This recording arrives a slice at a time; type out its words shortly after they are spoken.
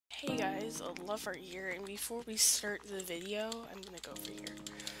Hey guys, Lover here, and before we start the video, I'm gonna go over here.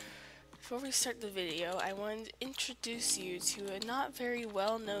 Before we start the video, I wanted to introduce you to a not very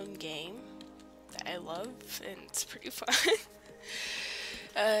well-known game that I love, and it's pretty fun.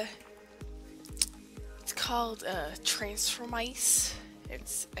 It's called Transformice.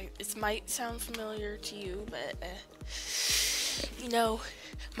 It might sound familiar to you, but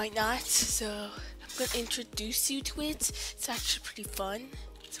might not. So I'm gonna introduce you to it. It's actually pretty fun.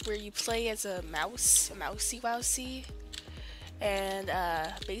 It's where you play as a mouse, a mousy wousy, and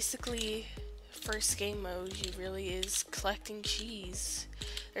basically, first game mode you really is collecting cheese.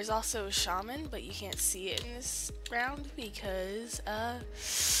 There's also a shaman, but you can't see it in this round because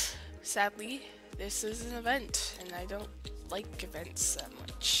sadly this is an event, and I don't like events that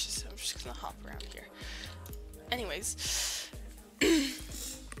much, so I'm just gonna hop around here. Anyways,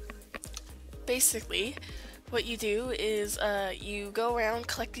 basically, what you do is you go around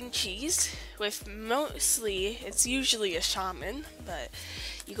collecting cheese with it's usually a shaman, but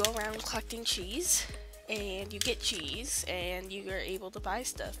you go around collecting cheese and you get cheese and you are able to buy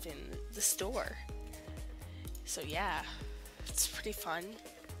stuff in the store. So yeah, it's pretty fun.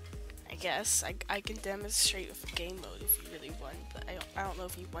 I guess I can demonstrate with game mode if you really want, but I don't know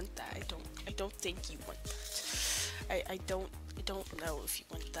if you want that. I don't think you want that. I don't know if you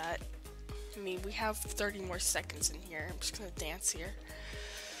want that. I mean, we have 30 more seconds in here. I'm just gonna dance here.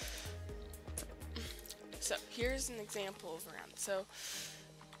 So here's an example of a round. So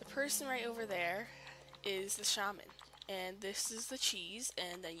the person right over there is the shaman, and this is the cheese,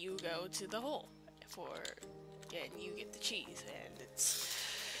 and then you go to the hole and you get the cheese, and it's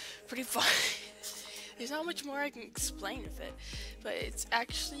pretty fun. There's not much more I can explain with it, but it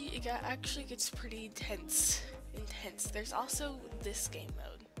actually gets pretty intense. There's also this game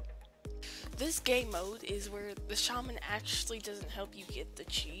mode. This game mode is where the shaman actually doesn't help you get the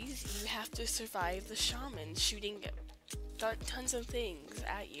cheese. You have to survive the shaman shooting tons of things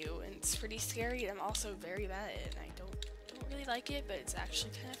at you, and it's pretty scary. I'm also very bad at it, and I don't really like it, but it's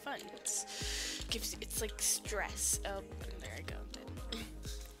actually kind of fun. It's like stress. And there I go.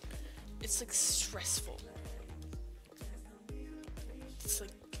 It's like stressful. It's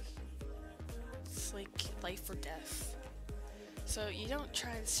like life or death. So you don't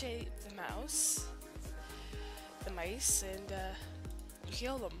try and save the mice, and you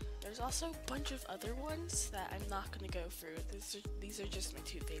kill them. There's also a bunch of other ones that I'm not gonna go through. These are just my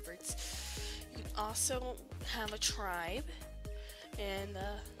two favorites. You can also have a tribe and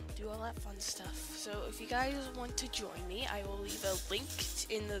do all that fun stuff. So if you guys want to join me, I will leave a link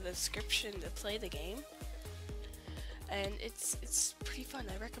in the description to play the game. And it's pretty fun.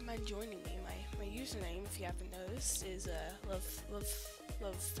 I recommend joining me. My username, if you haven't noticed, is love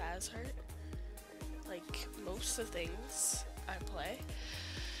Fazhurt. Like most of the things I play.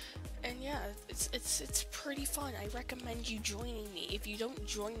 And yeah, it's pretty fun. I recommend you joining me. If you don't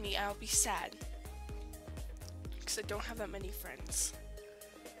join me, I'll be sad, because I don't have that many friends.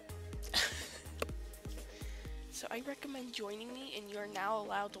 So I recommend joining me, and you're now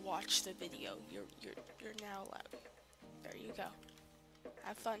allowed to watch the video. You're now allowed. There you go.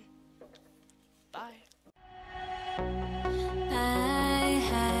 Have fun. Bye. I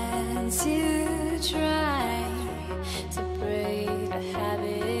had to try to